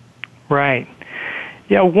 Right.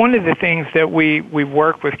 Yeah, one of the things that we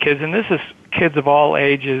work with kids, and this is kids of all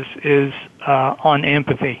ages, is on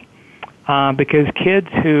empathy. Because kids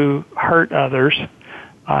who hurt others,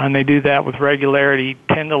 and they do that with regularity,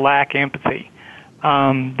 tend to lack empathy.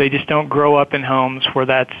 They just don't grow up in homes where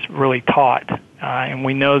that's really taught. And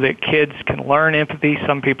we know that kids can learn empathy.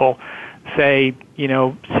 Some people say,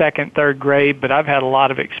 second, third grade, but I've had a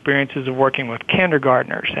lot of experiences of working with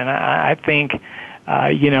kindergartners. And I think,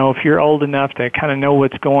 if you're old enough to kind of know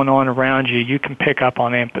what's going on around you, you can pick up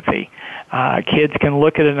on empathy. Kids can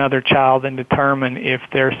look at another child and determine if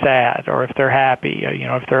they're sad or if they're happy,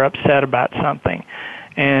 if they're upset about something.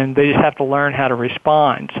 And they just have to learn how to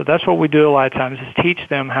respond. So that's what we do a lot of times, is teach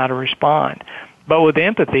them how to respond. But with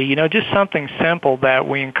empathy, just something simple that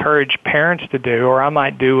we encourage parents to do, or I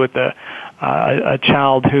might do with a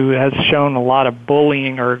child who has shown a lot of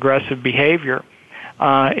bullying or aggressive behavior,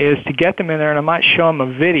 is to get them in there, and I might show them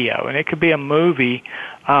a video. And it could be a movie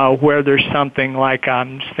where there's something like,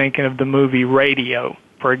 I'm just thinking of the movie Radio,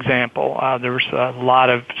 for example. There was a lot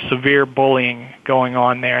of severe bullying going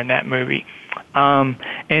on there in that movie.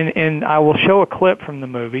 And I will show a clip from the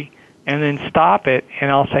movie and then stop it,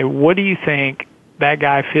 and I'll say, what do you think that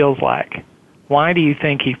guy feels like? Why do you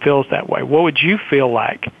think he feels that way? What would you feel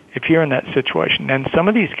like if you're in that situation? And some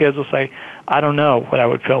of these kids will say, I don't know what I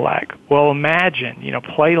would feel like. Well, imagine,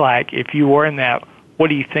 play like if you were in that, what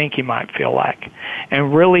do you think you might feel like?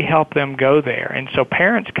 And really help them go there. And so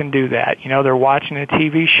parents can do that. They're watching a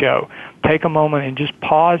TV show. Take a moment and just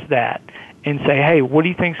pause that and say, hey, what do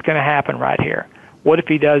you think is going to happen right here? What if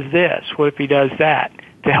he does this? What if he does that?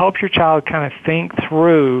 To help your child kind of think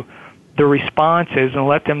through the responses and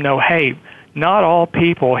let them know, hey, not all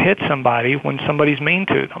people hit somebody when somebody's mean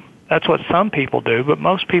to them. That's what some people do, but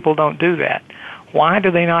most people don't do that. Why do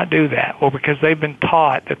they not do that? Well, because they've been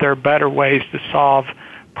taught that there are better ways to solve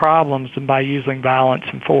problems than by using violence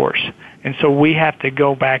and force. And so we have to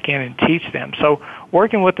go back in and teach them. So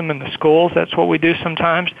working with them in the schools, that's what we do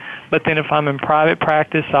sometimes. But then if I'm in private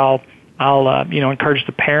practice, I'll encourage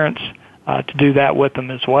the parents to do that with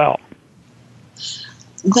them as well.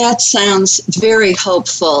 That sounds very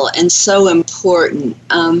hopeful and so important.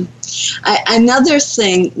 Another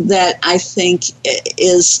thing that I think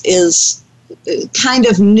is kind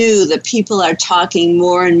of new that people are talking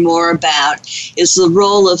more and more about is the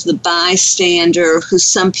role of the bystander, who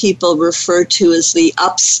some people refer to as the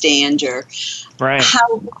upstander. Right.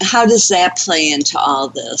 How does that play into all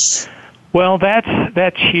this? Well,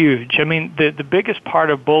 that's huge. I mean, the biggest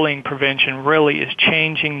part of bullying prevention really is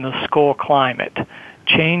changing the school climate.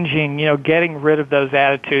 Changing, getting rid of those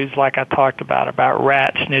attitudes like I talked about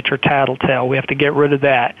rat, snitch, or tattletale. We have to get rid of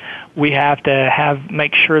that. We have to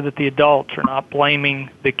make sure that the adults are not blaming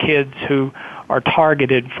the kids who are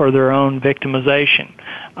targeted for their own victimization.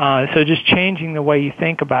 So just changing the way you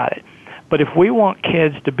think about it. But if we want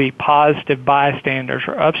kids to be positive bystanders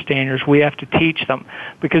or upstanders, we have to teach them.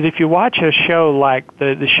 Because if you watch a show like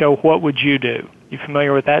the show What Would You Do? You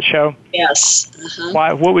familiar with that show? Yes.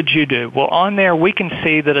 What would you do? Well, on there we can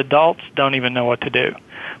see that adults don't even know what to do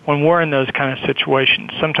when we're in those kind of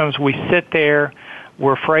situations. Sometimes we sit there,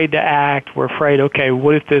 we're afraid to act, we're afraid, okay,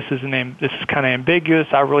 what if this is kind of ambiguous,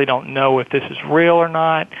 I really don't know if this is real or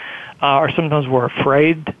not, or sometimes we're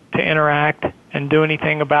afraid to interact and do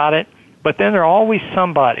anything about it. But then there's always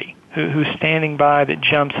somebody who's standing by that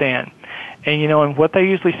jumps in. And, and what they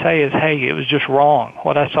usually say is, hey, it was just wrong.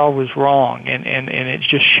 What I saw was wrong, and it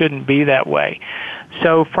just shouldn't be that way.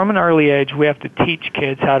 So from an early age, we have to teach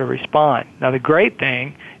kids how to respond. Now, the great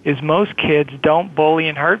thing is most kids don't bully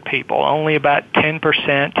and hurt people. Only about 10 to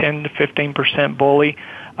 15% bully,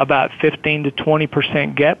 about 15 to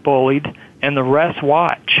 20% get bullied, and the rest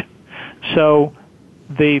watch. So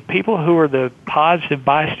the people who are the positive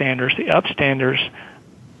bystanders, the upstanders,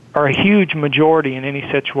 are a huge majority in any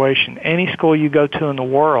situation. Any school you go to in the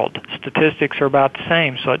world, statistics are about the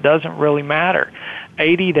same, so it doesn't really matter.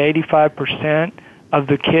 80 to 85% of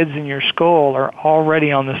the kids in your school are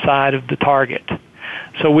already on the side of the target.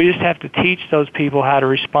 So we just have to teach those people how to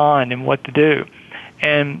respond and what to do.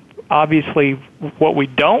 And obviously, what we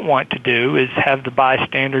don't want to do is have the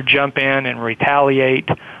bystander jump in and retaliate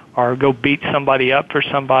or go beat somebody up for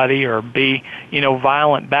somebody or be,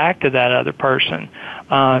 violent back to that other person.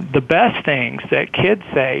 The best things that kids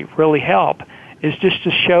say really help is just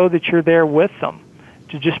to show that you're there with them,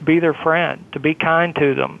 to just be their friend, to be kind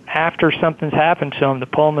to them. After something's happened to them, to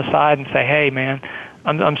pull them aside and say, hey, man,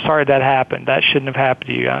 I'm sorry that happened. That shouldn't have happened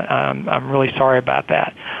to you. I'm really sorry about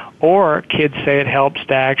that. Or kids say it helps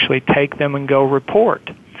to actually take them and go report.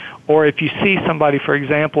 Or if you see somebody, for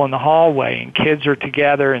example, in the hallway and kids are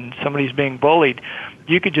together and somebody's being bullied,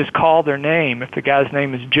 you could just call their name. If the guy's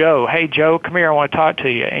name is Joe, hey, Joe, come here, I want to talk to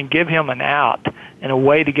you, and give him an out and a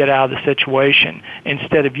way to get out of the situation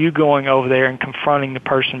instead of you going over there and confronting the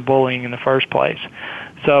person bullying in the first place.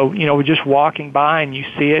 So, we're just walking by and you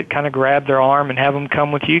see it, kind of grab their arm and have them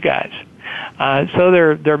come with you guys. So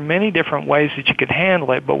there are many different ways that you could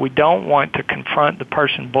handle it, but we don't want to confront the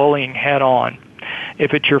person bullying head on.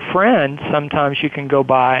 If it's your friend, sometimes you can go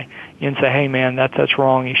by and say, hey, man, that's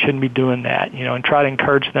wrong. You shouldn't be doing that, and try to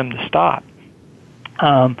encourage them to stop.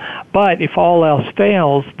 But if all else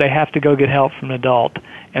fails, they have to go get help from an adult,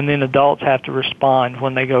 and then adults have to respond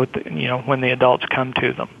when they go, when the adults come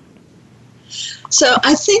to them. So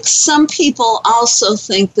I think some people also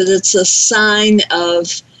think that it's a sign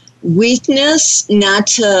of weakness not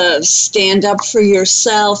to stand up for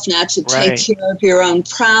yourself, not to take care of your own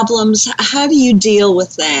problems. How do you deal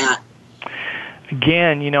with that?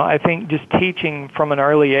 Again, I think just teaching from an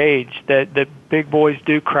early age that big boys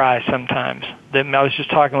do cry sometimes. I was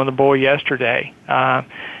just talking with a boy yesterday, about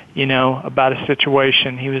a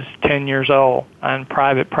situation. He was 10 years old in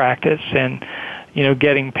private practice and,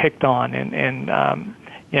 getting picked on. And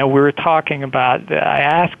we were talking about, I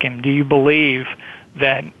asked him, do you believe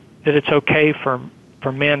that it's okay for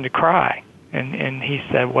men to cry? And he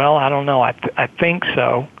said, well, I don't know. I think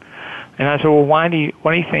so. And I said, well, why do you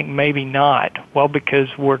think maybe not? Well, because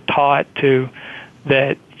we're taught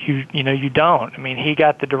that you don't. I mean, he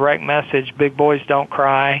got the direct message, big boys don't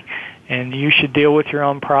cry, and you should deal with your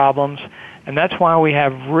own problems. And that's why we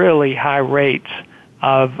have really high rates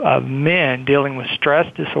of men dealing with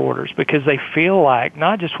stress disorders, because they feel like,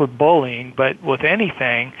 not just with bullying, but with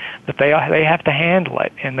anything, that they have to handle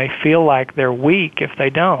it, and they feel like they're weak if they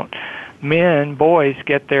don't. Boys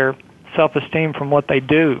get their self-esteem from what they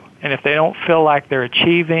do, and if they don't feel like they're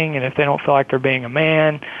achieving, and if they don't feel like they're being a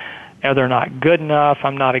man, or they're not good enough,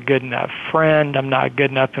 I'm not a good enough friend, I'm not good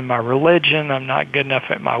enough in my religion, I'm not good enough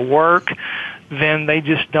at my work, then they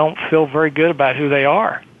just don't feel very good about who they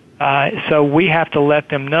are. So we have to let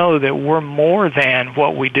them know that we're more than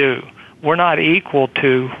what we do. We're not equal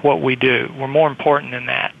to what we do. We're more important than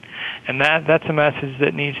that. And that's a message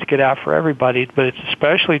that needs to get out for everybody, but it's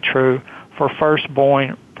especially true for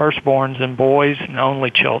firstborns and boys and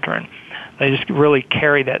only children. They just really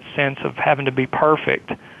carry that sense of having to be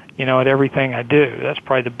perfect, at everything I do. That's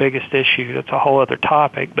probably the biggest issue. That's a whole other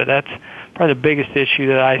topic, but that's probably the biggest issue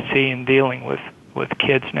that I see in dealing with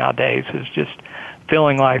kids nowadays, is just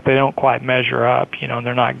feeling like they don't quite measure up,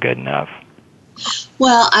 they're not good enough.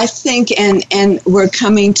 Well, I think, and we're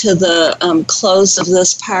coming to the close of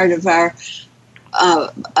this part of our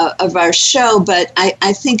show, but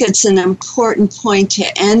I think it's an important point to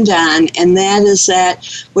end on, and that is that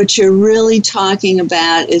what you're really talking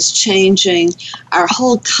about is changing our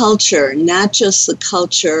whole culture, not just the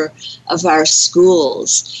culture of our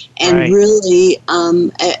schools. And really,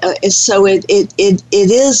 so it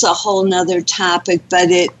is a whole nother topic,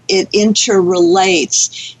 but it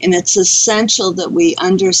interrelates, and it's essential that we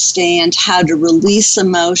understand how to release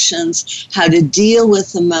emotions, how to deal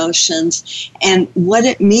with emotions, and what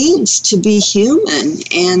it means to be human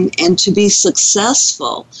and to be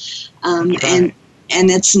successful. And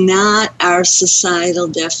it's not our societal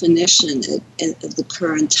definition at the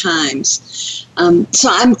current times. So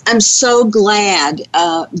I'm so glad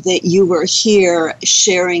that you were here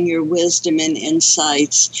sharing your wisdom and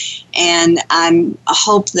insights. And I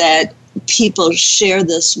hope that people share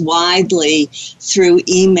this widely through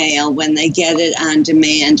email when they get it on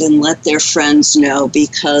demand, and let their friends know,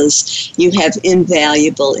 because you have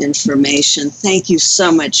invaluable information. Thank you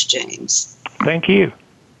so much, James. Thank you.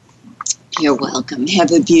 You're welcome.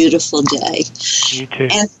 Have a beautiful day. You too.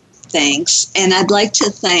 And thanks. And I'd like to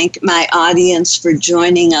thank my audience for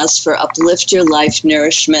joining us for Uplift Your Life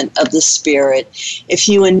Nourishment of the Spirit. If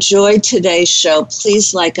you enjoyed today's show,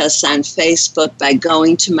 please like us on Facebook by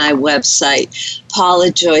going to my website,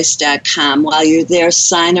 paulajoyce.com. While you're there,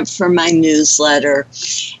 sign up for my newsletter,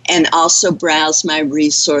 and also browse my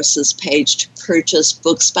resources page to purchase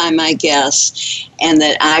books by my guests and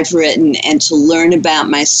that I've written, and to learn about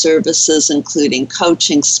my services, including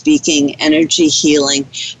coaching, speaking, energy healing,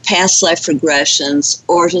 past life regressions,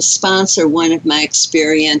 or to sponsor one of my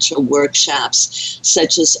experiential workshops,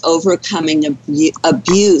 such as Overcoming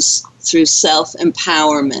Abuse through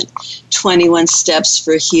Self-Empowerment, 21 Steps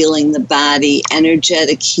for Healing the Body,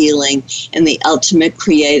 Energetic Healing, and the Ultimate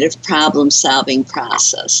Creative Problem-Solving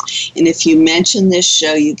Process. And if you mention this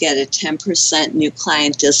show, you get a 10% new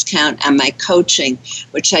client discount on my coaching,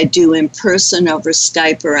 which I do in person, over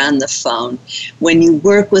Skype, or on the phone. When you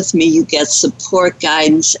work with me, you get support,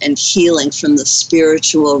 guidance, and healing from the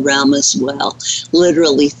spiritual realm as well.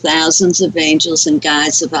 Literally thousands of angels and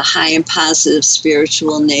guides of a high and positive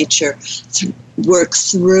spiritual nature work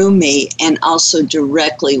through me, and also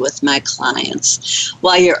directly with my clients.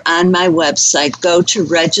 While you're on my website, go to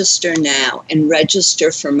register now and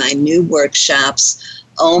register for my new workshops,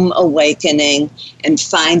 Om Awakening and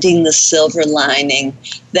Finding the Silver Lining.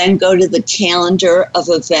 Then go to the calendar of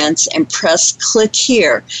events and press click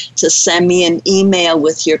here to send me an email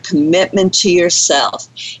with your commitment to yourself.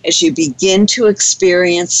 As you begin to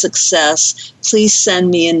experience success, please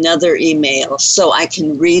send me another email so I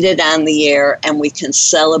can read it on the air and we can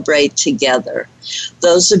celebrate together.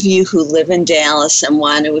 Those of you who live in Dallas and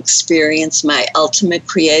want to experience my ultimate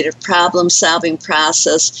creative problem-solving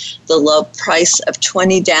process, the low price of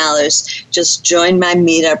 $20, just join my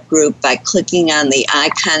meetup group by clicking on the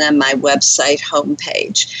icon on my website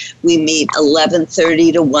homepage. We meet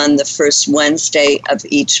 11:30 to 1 the first Wednesday of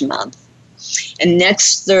each month. And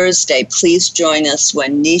next Thursday, please join us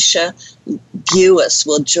when Nisha Buis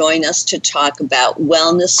will join us to talk about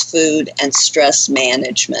wellness, food, and stress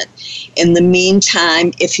management. In the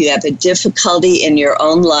meantime, if you have a difficulty in your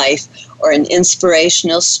own life or an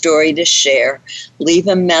inspirational story to share, leave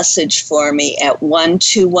a message for me at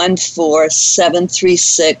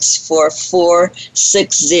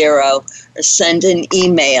 1-214-736-4460 or send an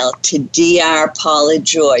email to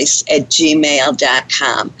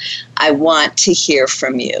drpaulajoyce@gmail.com. I want to hear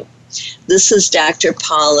from you. This is Dr.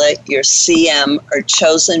 Paula, your CM or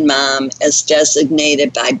chosen mom, as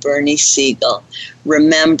designated by Bernie Siegel.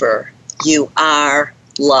 Remember, you are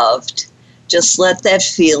loved. Just let that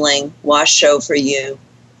feeling wash over you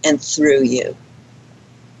and through you.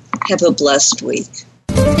 Have a blessed week.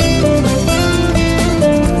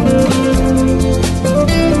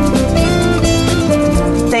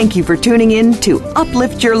 Thank you for tuning in to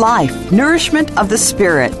Uplift Your Life, Nourishment of the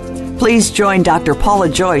Spirit. Please join Dr. Paula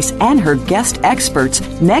Joyce and her guest experts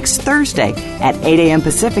next Thursday at 8 a.m.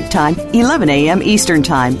 Pacific Time, 11 a.m. Eastern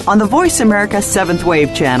Time on the Voice America 7th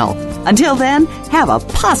Wave channel. Until then, have a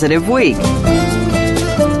positive week.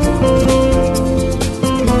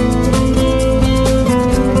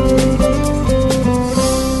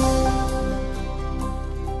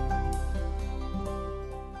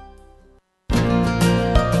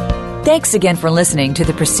 Thanks again for listening to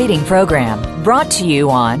the preceding program, brought to you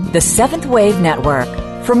on the Seventh Wave Network.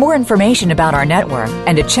 For more information about our network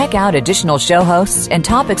and to check out additional show hosts and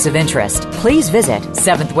topics of interest, please visit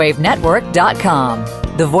seventhwavenetwork.com.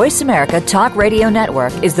 The Voice America Talk Radio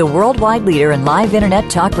Network is the worldwide leader in live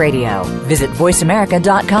Internet talk radio. Visit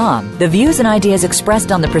voiceamerica.com. The views and ideas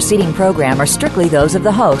expressed on the preceding program are strictly those of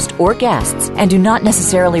the host or guests and do not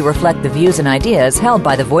necessarily reflect the views and ideas held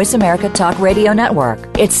by the Voice America Talk Radio Network,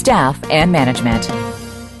 its staff, and management.